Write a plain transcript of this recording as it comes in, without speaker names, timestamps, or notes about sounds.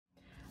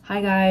Hi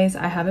guys,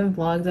 I haven't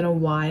vlogged in a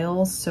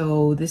while,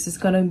 so this is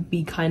gonna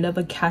be kind of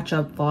a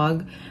catch-up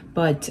vlog,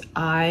 but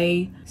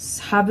I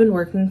have been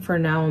working for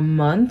now a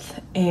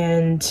month,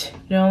 and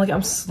you know, like,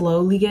 I'm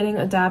slowly getting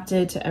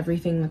adapted to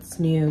everything that's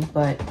new,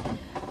 but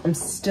I'm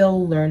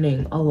still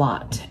learning a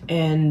lot.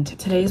 And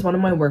today is one of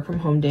my work from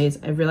home days.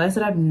 I realized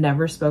that I've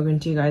never spoken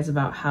to you guys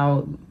about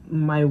how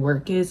my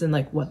work is and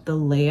like what the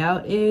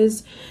layout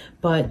is,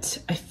 but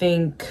I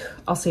think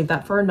I'll save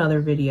that for another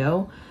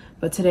video.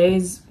 But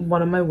today's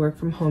one of my work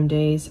from home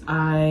days.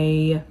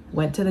 I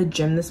went to the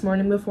gym this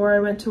morning before I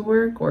went to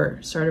work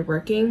or started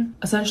working.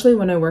 Essentially,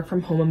 when I work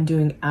from home, I'm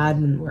doing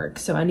admin work.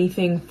 So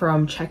anything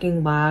from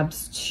checking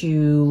labs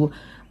to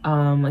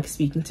like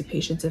speaking to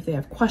patients if they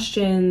have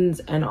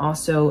questions, and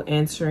also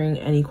answering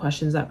any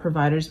questions that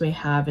providers may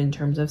have in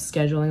terms of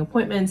scheduling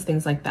appointments,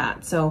 things like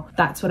that. So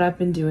that's what I've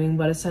been doing.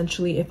 But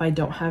essentially, if I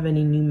don't have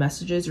any new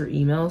messages or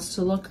emails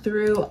to look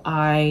through,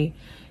 I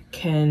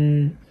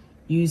can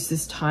use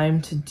this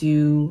time to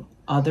do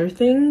other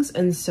things.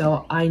 And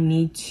so I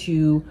need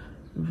to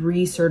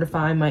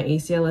recertify my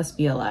ACLS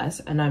BLS,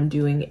 and I'm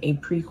doing a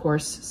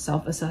pre-course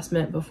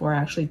self-assessment before I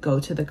actually go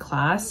to the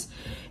class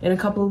in a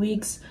couple of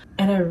weeks.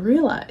 And I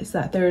realized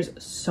that there's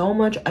so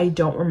much I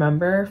don't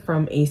remember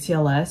from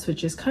ACLS,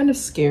 which is kind of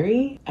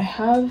scary. I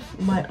have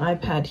my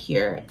iPad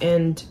here,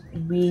 and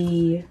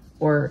they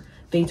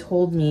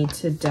told me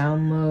to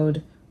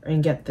download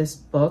and get this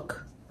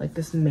book, like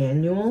this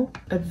manual,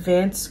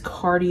 Advanced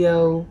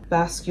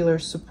Cardiovascular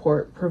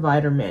Support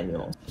Provider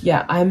Manual.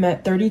 Yeah, I'm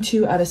at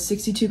 32 out of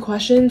 62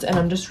 questions, and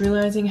I'm just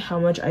realizing how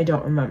much I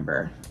don't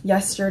remember.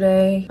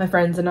 Yesterday, my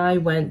friends and I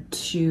went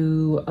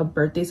to a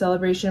birthday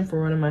celebration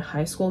for one of my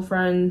high school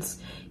friends.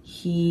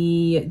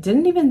 He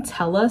didn't even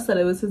tell us that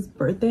it was his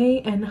birthday,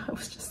 and I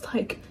was just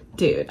like,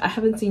 dude, I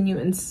haven't seen you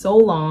in so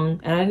long,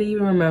 and I didn't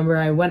even remember.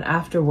 I went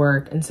after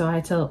work, and so I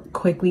had to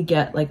quickly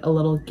get like a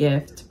little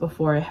gift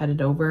before I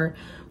headed over.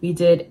 We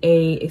did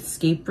a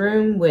escape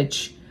room,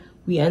 which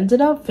we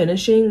ended up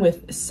finishing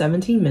with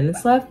 17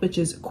 minutes left, which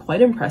is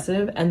quite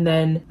impressive. And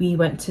then we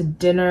went to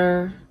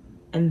dinner,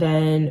 and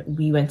then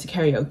we went to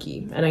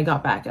karaoke, and I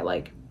got back at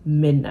like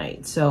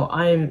midnight. So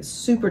I'm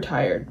super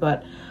tired,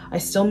 but I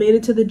still made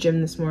it to the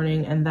gym this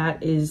morning, and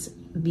that is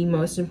the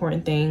most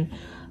important thing.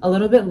 A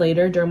little bit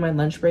later during my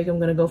lunch break, I'm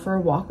gonna go for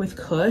a walk with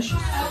Kush.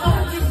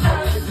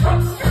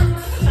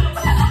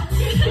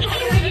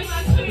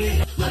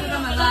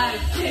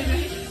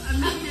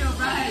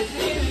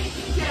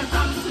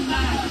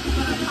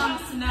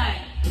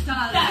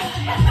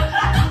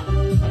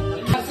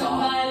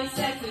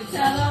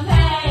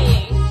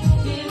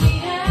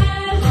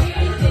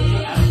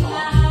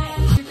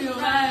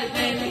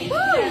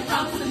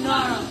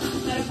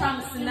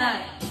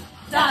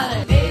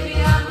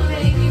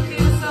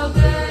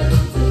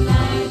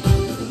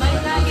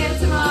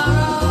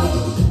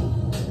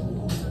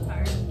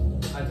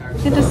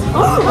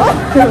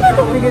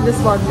 We could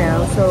just vlog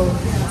now. So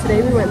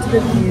today we went to the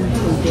View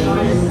taping,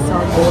 and we saw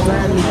Golda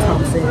and Lee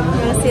Thompson. You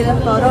wanna see the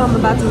photo? I'm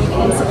about to make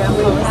an Instagram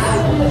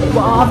post.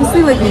 Well,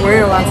 obviously, like, we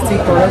weren't allowed to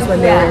take photos when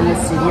they were in the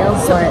studio,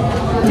 but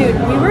dude,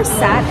 we were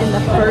sat in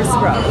the first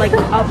row, like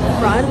up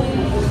front.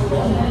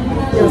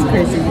 It was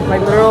crazy,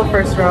 like literal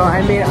first row.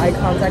 I made eye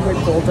contact with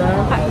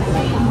Golda,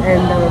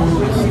 and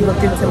she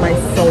looked into my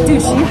soul.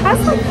 Dude, she has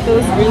like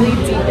those really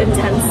deep,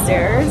 intense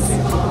stares.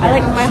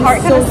 My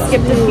heart kind of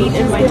skipped a beat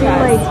in my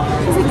chest.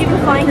 She's like giving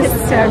flying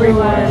kisses to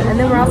everyone, and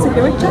then we're also like,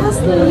 "They're like,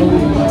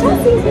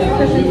 Jocelyn's here."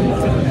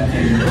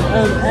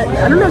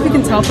 I don't know if you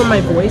can tell from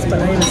my voice,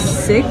 but I am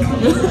sick.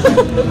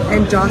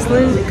 And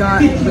Jocelyn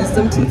got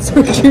wisdom teeth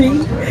surgery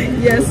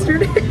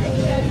yesterday.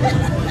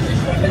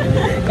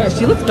 Gosh,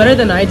 she looks better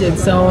than I did,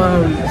 so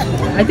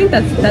I think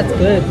that's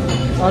good,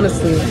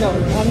 honestly. No,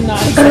 I'm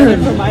not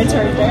excited for my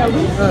turn, damn.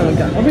 Oh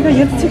god. Oh my god,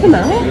 you have to take them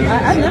out?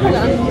 I've never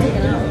gotten them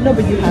taken out. No,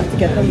 but you have to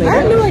get them later. I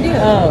have no idea.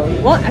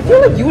 Oh, well, I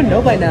feel like you would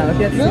know by now if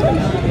you had to take them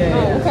out. Yeah.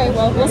 Oh, okay,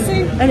 well, we'll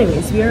see.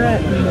 Anyways, we are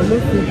at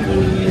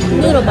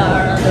Momofuku Noodle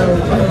bar.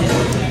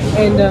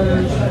 And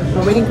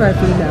we're waiting for our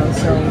food now,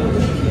 so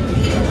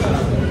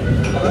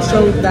I'll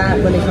show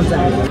that when it comes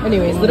out.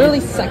 Anyways,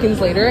 literally seconds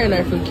later, and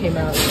our food came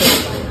out.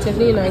 So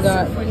Tiffany and I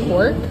got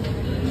pork,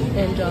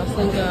 and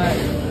Jocelyn got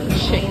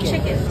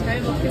chicken.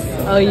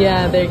 Oh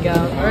yeah, there you go.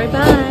 All right,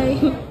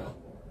 bye.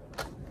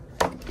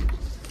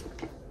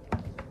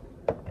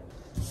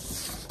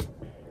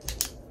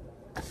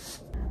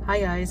 Hi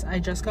guys, I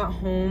just got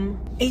home,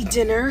 ate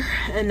dinner,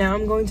 and now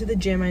I'm going to the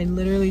gym. I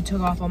literally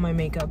took off all my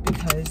makeup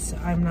because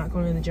I'm not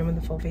going to the gym with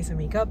a full face of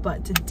makeup.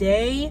 But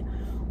today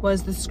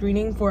was the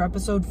screening for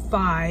episode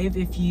 5.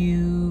 If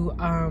you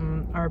are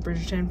a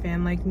Bridgerton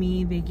fan like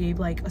me, they gave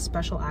like a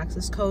special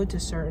access code to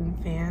certain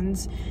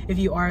fans if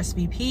you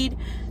RSVP'd.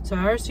 So I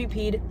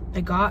RSVP'd,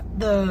 I got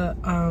the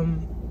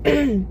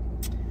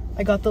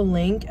I got the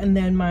link, and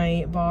then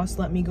my boss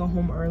let me go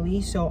home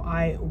early, so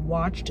I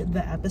watched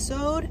the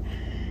episode.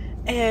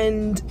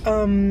 And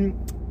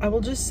I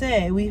will just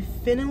say, we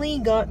finally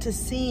got to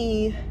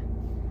see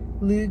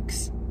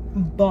Luke's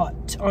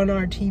butt on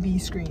our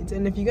TV screens.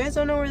 And if you guys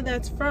don't know where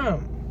that's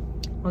from,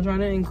 I'll try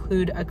to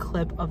include a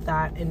clip of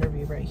that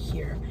interview right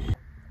here.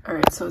 All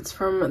right, so it's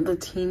from the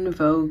Teen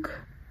Vogue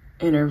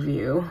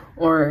interview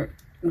or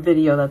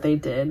video that they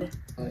did.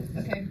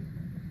 Okay.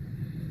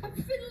 I'm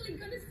finally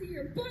gonna see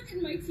your butt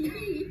in my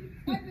TV.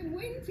 I've been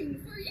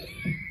waiting for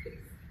years.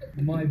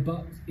 My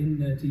butt in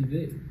their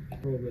TV,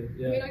 probably.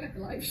 Yeah. I mean, I got the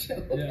live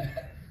show. Yeah.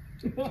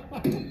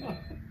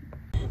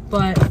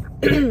 But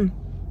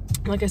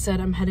like I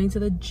said, I'm heading to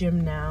the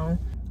gym now.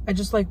 I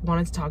just like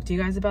wanted to talk to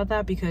you guys about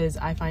that because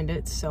I find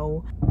it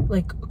so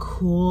like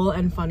cool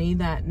and funny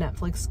that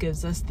Netflix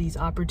gives us these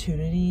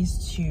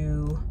opportunities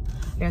to,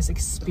 I guess,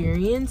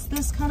 experience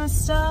this kind of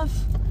stuff.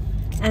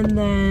 And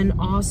then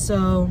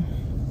also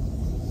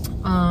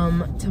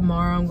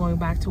tomorrow I'm going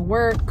back to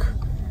work.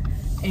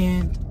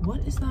 And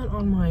what is that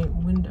on my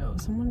window?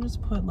 Someone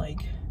just put like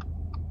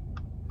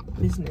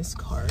business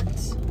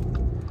cards.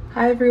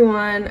 Hi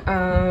everyone.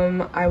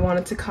 I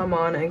wanted to come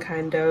on and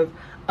kind of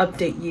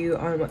update you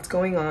on what's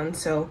going on.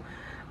 So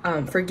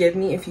forgive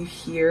me if you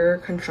hear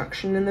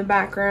construction in the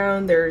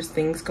background. There's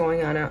things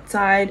going on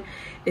outside.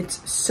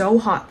 It's so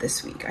hot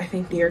this week. I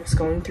think New York's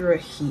going through a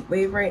heat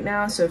wave right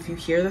now. So if you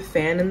hear the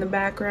fan in the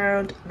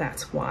background,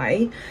 that's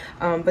why.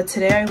 But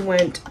today I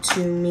went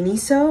to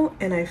Miniso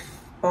and I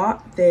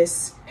bought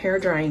this hair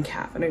drying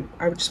cap, and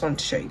I just wanted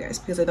to show you guys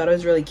because I thought it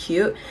was really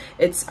cute.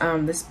 It's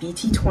this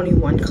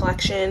BT21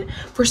 collection.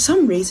 For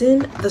some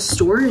reason, the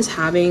store is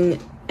having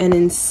an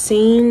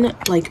insane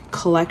like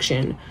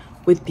collection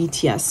with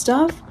BTS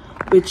stuff,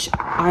 which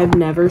I've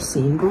never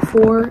seen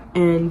before,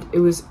 and it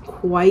was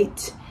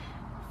quite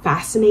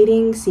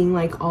fascinating seeing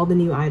like all the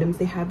new items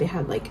they had. They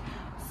had like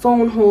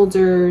phone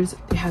holders,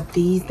 they had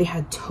these, they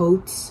had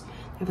totes,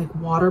 they had like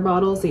water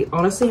bottles. They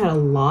honestly had a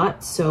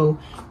lot. So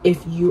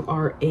if you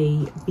are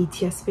a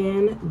BTS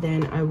fan,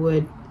 then I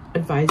would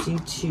advise you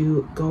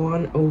to go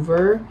on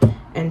over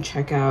and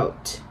check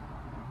out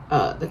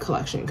the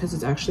collection because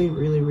it's actually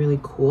really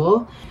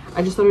cool.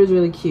 I just thought it was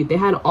really cute. They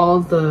had all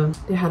of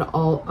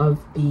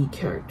the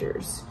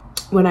characters.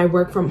 When I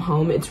work from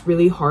home, it's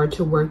really hard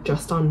to work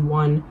just on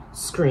one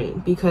screen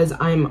because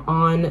I'm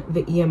on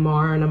the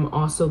EMR and I'm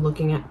also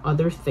looking at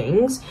other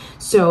things.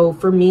 So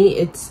for me,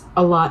 it's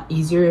a lot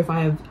easier if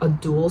I have a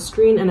dual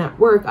screen, and at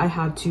work I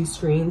have two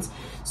screens.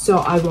 So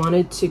I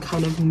wanted to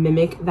kind of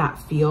mimic that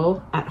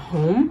feel at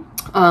home.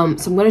 So I'm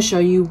going to show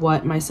you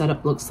what my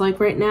setup looks like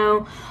right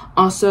now.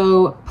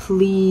 Also,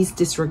 please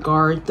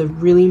disregard the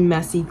really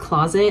messy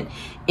closet.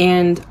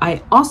 And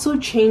I also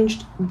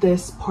changed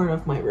this part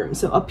of my room.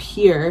 So up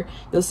here,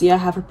 you'll see I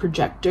have a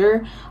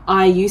projector.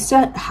 I used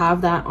to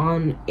have that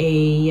on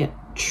a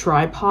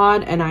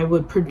tripod and I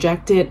would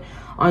project it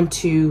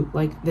onto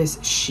like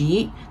this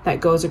sheet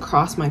that goes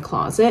across my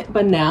closet.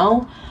 But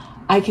now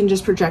I can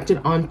just project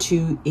it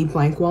onto a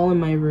blank wall in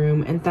my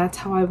room, and that's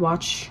how I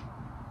watch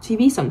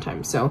TV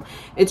sometimes. So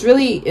it's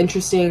really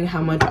interesting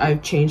how much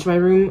I've changed my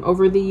room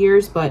over the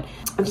years, but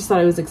I just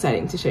thought it was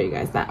exciting to show you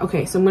guys that.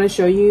 Okay, so I'm going to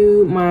show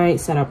you my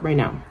setup right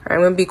now. All right, I'm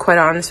going to be quite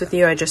honest with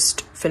you. I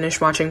just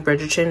finished watching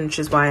Bridgerton, which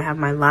is why I have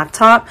my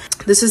laptop.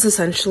 This is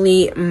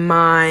essentially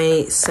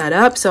my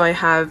setup. So I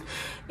have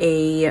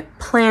a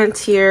plant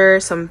here,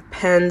 some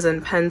pens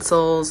and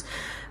pencils,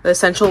 the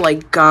essential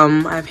like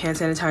gum. I have hand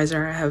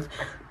sanitizer. I have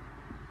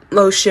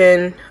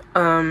lotion,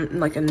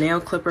 like a nail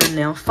clipper,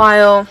 nail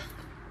file,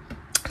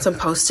 some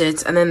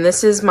post-its, and then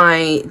this is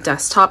my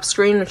desktop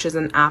screen, which is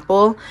an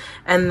Apple.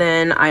 And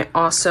then I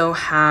also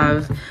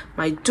have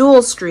my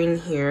dual screen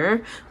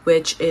here,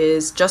 which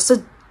is just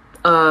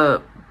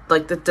a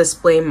like the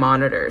display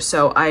monitor.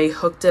 So I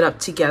hooked it up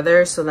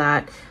together so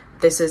that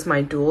this is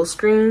my dual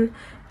screen,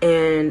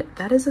 and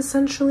that is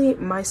essentially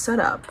my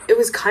setup. It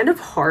was kind of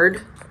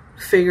hard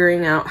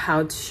figuring out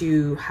how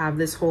to have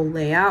this whole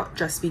layout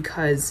just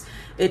because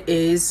it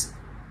is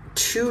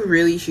two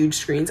really huge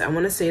screens. I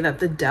want to say that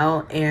the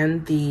Dell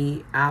and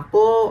the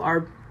Apple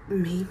are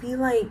maybe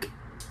like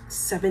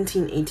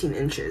 17-18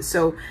 inches,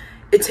 so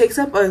it takes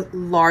up a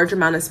large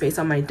amount of space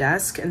on my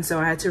desk, and so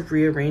I had to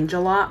rearrange a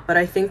lot, but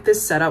I think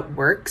this setup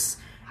works.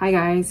 Hi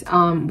guys,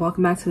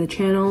 welcome back to the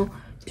channel.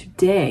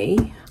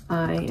 Today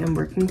I am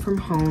working from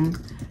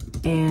home,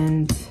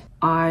 and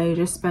I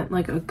just spent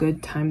like a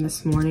good time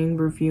this morning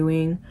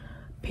reviewing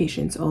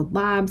patients' old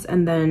labs,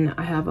 and then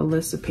I have a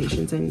list of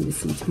patients I need to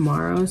see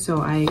tomorrow, so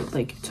I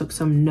like took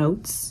some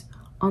notes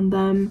on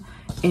them,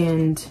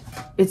 and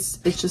it's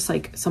just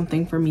like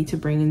something for me to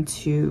bring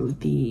into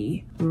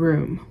the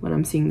room when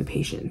I'm seeing the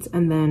patients.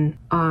 And then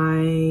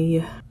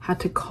I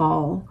had to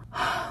call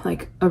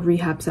like a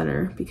rehab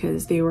center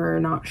because they were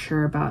not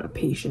sure about a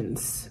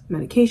patient's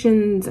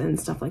medications and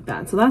stuff like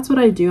that. So that's what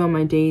I do on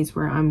my days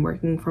where I'm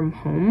working from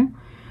home.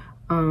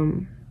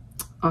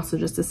 Also,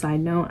 just a side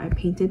note, I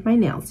painted my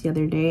nails the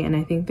other day, and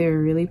I think they're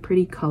a really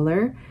pretty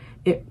color.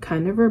 It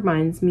kind of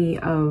reminds me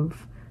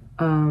of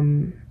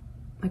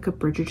like a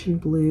Bridgerton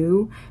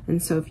blue.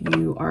 And so if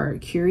you are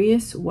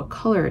curious what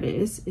color it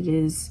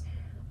is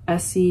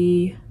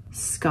Essie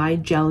Sky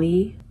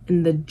Jelly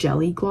in the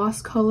Jelly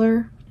Gloss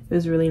color. It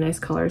was a really nice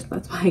color, so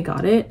that's why I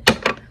got it.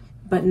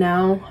 But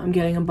now I'm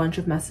getting a bunch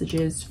of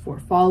messages for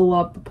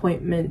follow-up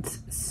appointments,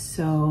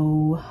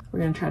 so we're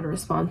gonna try to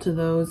respond to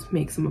those,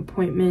 make some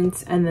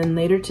appointments, and then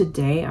later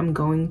today I'm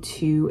going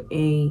to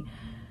a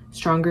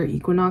Stronger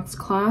Equinox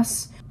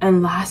class.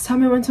 And last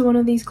time I went to one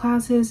of these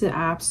classes, it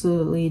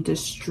absolutely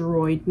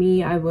destroyed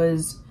me. I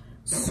was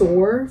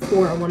sore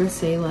for, I want to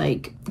say,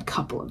 like a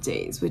couple of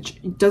days,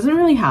 which doesn't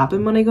really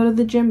happen when I go to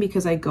the gym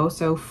because I go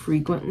so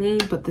frequently,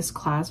 but this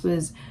class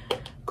was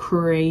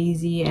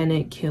crazy and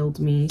it killed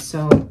me.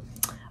 So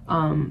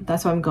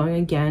that's why I'm going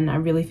again. I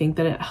really think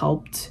that it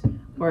helped,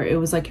 or it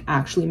was like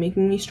actually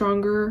making me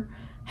stronger,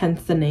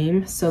 hence the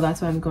name. So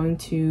that's why I'm going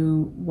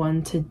to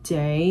one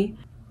today.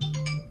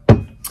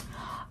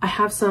 I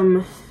have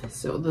some,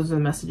 so those are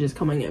the messages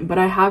coming in, but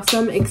I have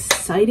some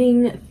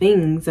exciting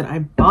things that I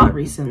bought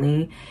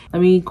recently.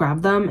 Let me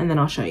grab them and then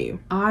I'll show you.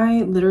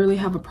 I literally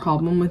have a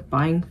problem with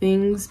buying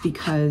things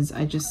because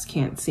I just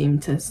can't seem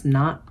to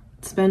not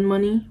spend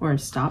money or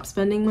stop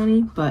spending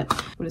money. But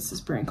what is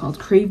this brand called?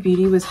 Crave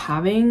Beauty was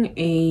having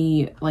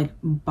a like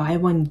buy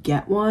one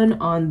get one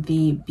on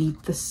the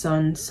Beat the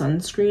Sun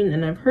sunscreen,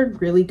 and I've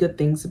heard really good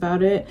things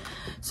about it,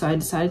 so I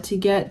decided to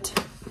get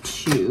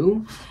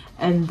 2.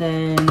 And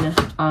then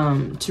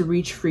to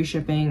reach free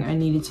shipping, I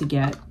needed to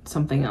get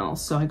something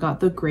else. So I got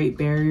the Great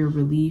Barrier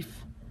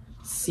Relief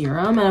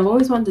Serum, and I've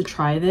always wanted to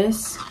try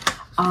this.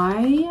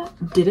 I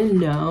didn't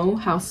know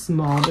how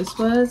small this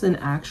was, and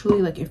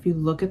actually, like, if you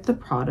look at the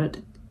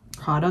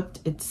product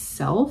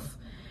itself,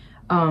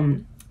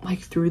 like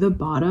through the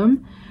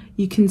bottom,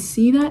 you can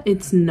see that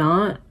it's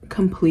not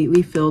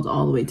completely filled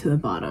all the way to the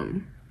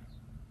bottom,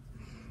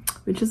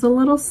 which is a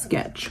little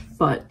sketch,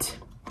 but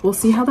we'll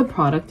see how the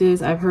product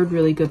is. I've heard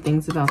really good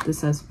things about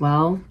this as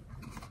well,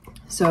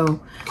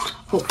 so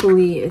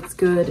hopefully it's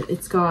good.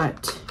 It's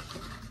got,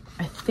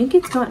 I think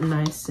it's got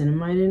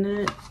niacinamide in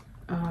it.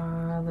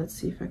 Let's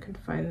see if I can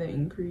find the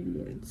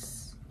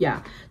ingredients.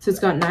 Yeah, so it's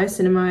got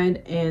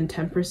niacinamide and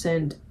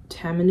 10%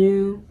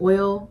 tamanu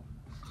oil.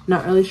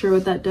 Not really sure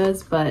what that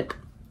does, but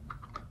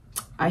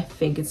I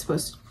think it's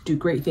supposed to do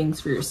great things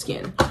for your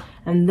skin.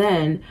 And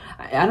then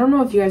I don't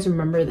know if you guys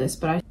remember this,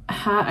 but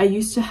I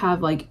used to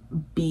have like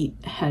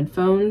Beat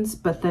headphones,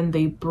 but then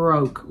they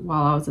broke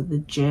while I was at the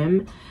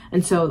gym,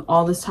 and so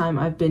all this time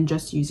I've been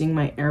just using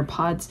my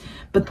AirPods,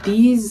 but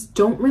these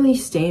don't really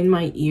stay in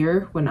my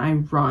ear when I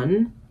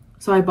run.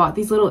 So I bought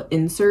these little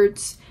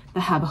inserts that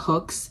have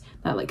hooks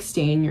that like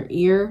stay in your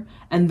ear,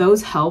 and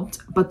those helped,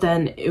 but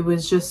then it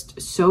was just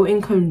so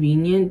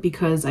inconvenient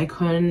because I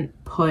couldn't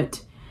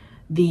put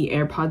the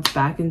AirPods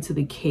back into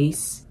the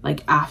case.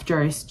 Like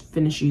after I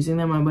finished using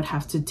them, I would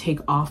have to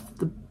take off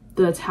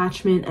the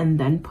attachment and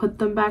then put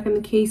them back in the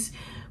case,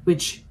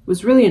 which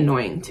was really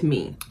annoying to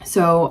me.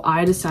 So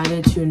I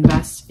decided to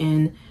invest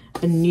in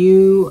a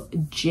new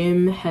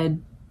gym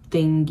head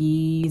thingy.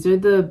 These are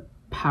the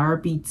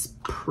Powerbeats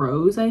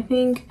Pros, I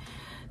think.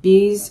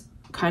 These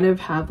kind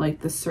of have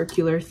like the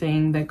circular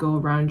thing that go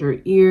around your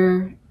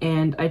ear,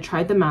 and I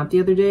tried them out the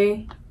other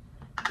day.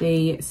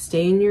 They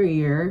stay in your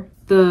ear.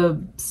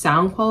 The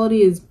sound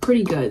quality is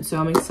pretty good,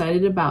 so I'm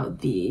excited about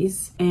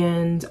these,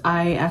 and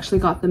I actually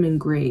got them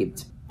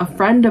engraved. A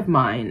friend of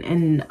mine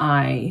and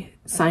I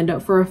signed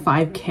up for a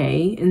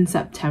 5K in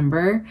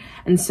September,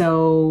 and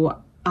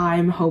so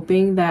I'm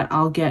hoping that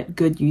I'll get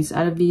good use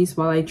out of these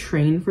while I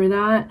train for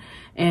that.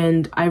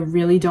 And I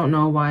really don't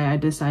know why I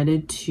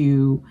decided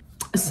to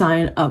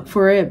sign up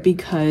for it,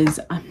 because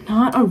I'm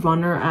not a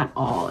runner at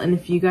all. And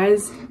if you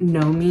guys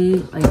know me,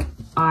 like,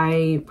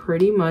 I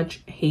pretty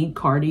much hate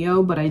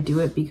cardio, but I do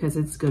it because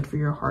it's good for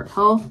your heart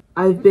health.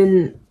 I've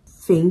been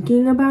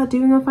thinking about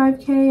doing a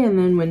 5K, and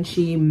then when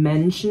she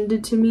mentioned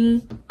it to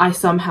me, I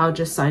somehow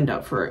just signed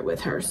up for it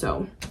with her.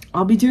 So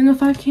I'll be doing a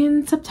 5K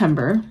in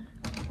September.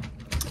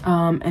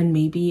 And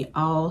maybe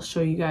I'll show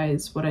you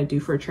guys what I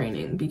do for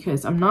training,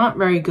 because I'm not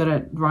very good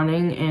at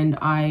running and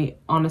I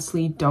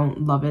honestly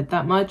don't love it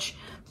that much,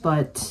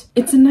 but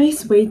it's a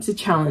nice way to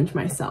challenge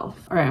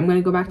myself. All right, I'm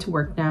gonna go back to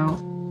work now.